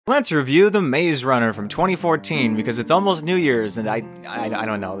Let's review The Maze Runner from 2014 because it's almost New Year's and I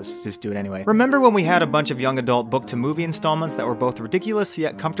don't know, let's just do it anyway. Remember when we had a bunch of young adult book-to-movie installments that were both ridiculous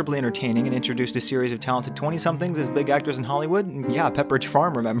yet comfortably entertaining and introduced a series of talented 20-somethings as big actors in Hollywood? Yeah, Pepperidge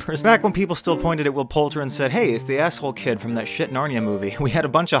Farm remembers. Back when people still pointed at Will Poulter and said, hey, it's the asshole kid from that shit Narnia movie. We had a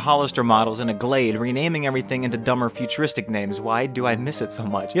bunch of Hollister models in a glade renaming everything into dumber futuristic names. Why do I miss it so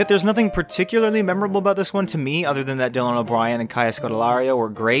much? Yet there's nothing particularly memorable about this one to me other than that Dylan O'Brien and Kaya Scodelario were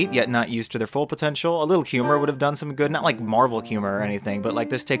great, yet not used to their full potential. A little humor would have done some good, not like Marvel humor or anything, but like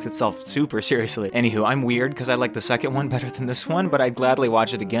this takes itself super seriously. Anywho, I'm weird because I like the second one better than this one, but I'd gladly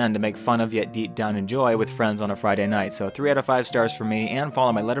watch it again to make fun of yet deep down enjoy with friends on a Friday night. So 3 out of 5 stars for me, and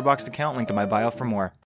follow my Letterboxd account linked in my bio for more.